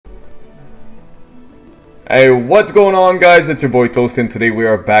Hey, what's going on, guys? It's your boy Toast, and today we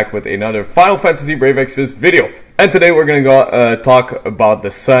are back with another Final Fantasy Brave Exvius video. And today we're gonna go talk about the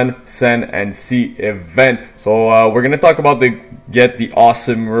Sun, Sen, and Sea event. So we're gonna talk about get the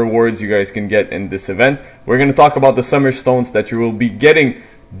awesome rewards you guys can get in this event. We're gonna talk about the summer stones that you will be getting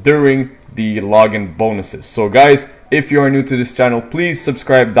during the login bonuses. So guys, if you are new to this channel, please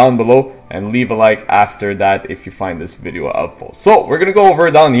subscribe down below and leave a like after that if you find this video helpful. So we're gonna go over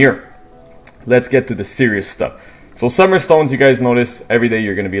down here. Let's get to the serious stuff. So summer stones, you guys notice every day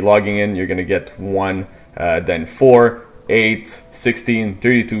you're going to be logging in, you're going to get 1, then 4, 8, 16,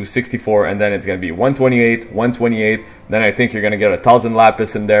 32, 64, and then it's going to be 128, 128. Then I think you're going to get 1,000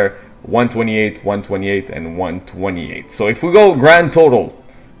 lapis in there, 128, 128, and 128. So if we go grand total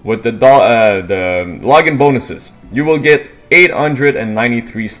with the login bonuses, you will get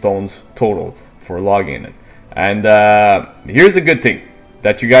 893 stones total for logging in. And here's the good thing.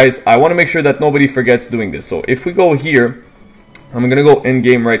 That you guys, I want to make sure that nobody forgets doing this. So if we go here, I'm gonna go in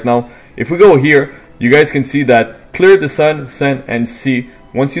game right now. If we go here, you guys can see that clear the Sun, Sen, and Sea.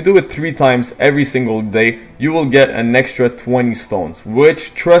 Once you do it 3 times every single day, you will get an extra 20 stones,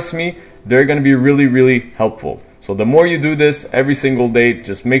 which, trust me, they're gonna be really helpful. So the more you do this every single day,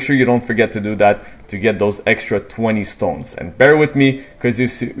 just make sure you don't forget to do that to get those extra 20 stones. And bear with me, because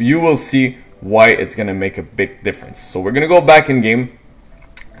you will see why it's gonna make a big difference. So we're gonna go back in game.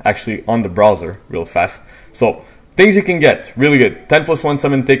 Actually on the browser real fast. So things you can get really good: 10+1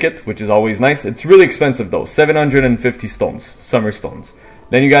 summon ticket, which is always nice. It's really expensive though, 750 stones, summer stones.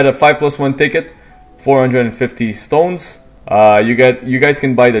 Then you got a 5+1 ticket, 450 stones. You guys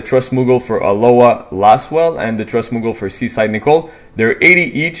can buy the Trust Moogle for Aloha Laswell and the Trust Moogle for Seaside Nicole. They're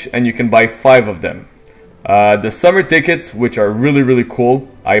 80 each and you can buy 5 of them. The summer tickets, which are really cool,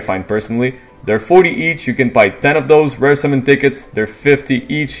 I find personally, they're 40 each, you can buy 10 of those. Rare summon tickets, they're 50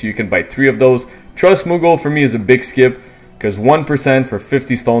 each, you can buy 3 of those. Trust Moogle for me is a big skip, because 1% for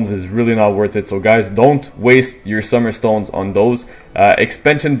 50 stones is really not worth it. So guys, don't waste your summer stones on those.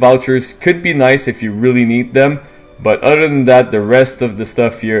 Expansion vouchers could be nice if you really need them, but other than that, the rest of the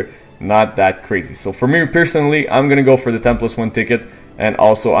stuff here, not that crazy. So for me personally, I'm going to go for the 10+1 ticket, and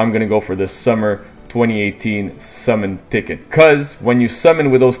also I'm going to go for the summer 2018 summon ticket, because when you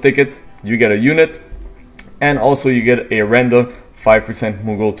summon with those tickets, you get a unit, and also you get a random 5%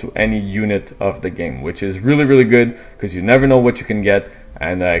 Moogle to any unit of the game, which is really good, because you never know what you can get,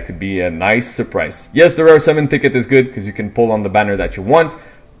 and it could be a nice surprise. Yes, the rare summon ticket is good, because you can pull on the banner that you want,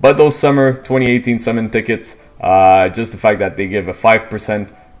 but those summer 2018 summon tickets, just the fact that they give a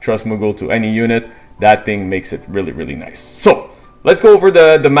 5% Trust Moogle to any unit, that thing makes it really nice. So let's go over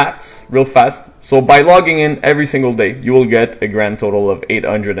the maths real fast. So by logging in every single day, you will get a grand total of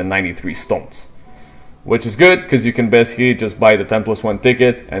 893 stones, which is good because you can basically just buy the 10+1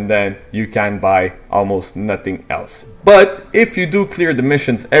 ticket and then you can buy almost nothing else. But if you do clear the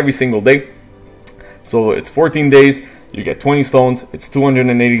missions every single day, so it's 14 days, you get 20 stones, it's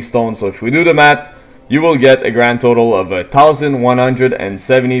 280 stones. So if we do the math, you will get a grand total of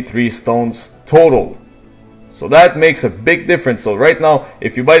 1,173 stones total. So that makes a big difference. So right now,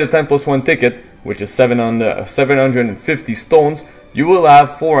 if you buy the 10+1 ticket, which is 750 stones, you will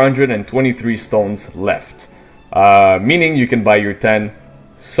have 423 stones left. Meaning you can buy your 10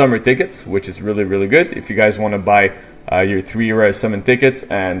 summer tickets, which is really good. If you guys want to buy your 3 rare summon tickets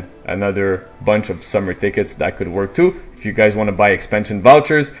and another bunch of summer tickets, that could work too. If you guys want to buy expansion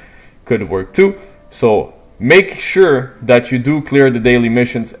vouchers, could work too. So make sure that you do clear the daily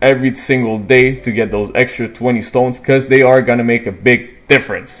missions every single day to get those extra 20 stones, because they are going to make a big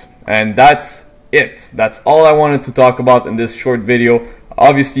difference. And that's it. That's all I wanted to talk about in this short video.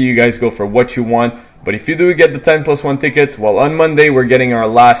 Obviously, you guys go for what you want, but if you do get the 10+1 tickets, well, on Monday, we're getting our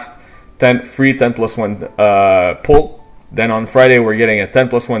last free 10+1 pull. Then on Friday, we're getting a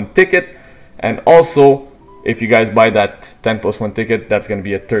 10+1 ticket. And also, if you guys buy that 10+1 ticket, that's going to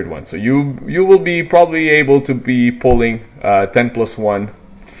be a 3rd one. So you will be probably able to be pulling 10+1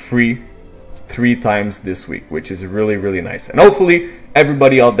 free 3 times this week, which is really nice. And hopefully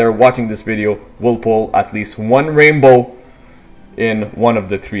everybody out there watching this video will pull at least 1 rainbow in one of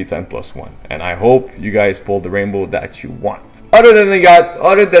the 3 10+1. And I hope you guys pull the rainbow that you want. Other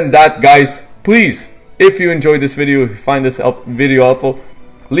than that, guys, please, if you enjoyed this video, if you find this video helpful,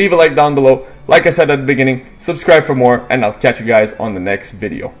 leave a like down below. Like I said at the beginning, subscribe for more, and I'll catch you guys on the next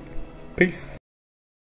video. Peace.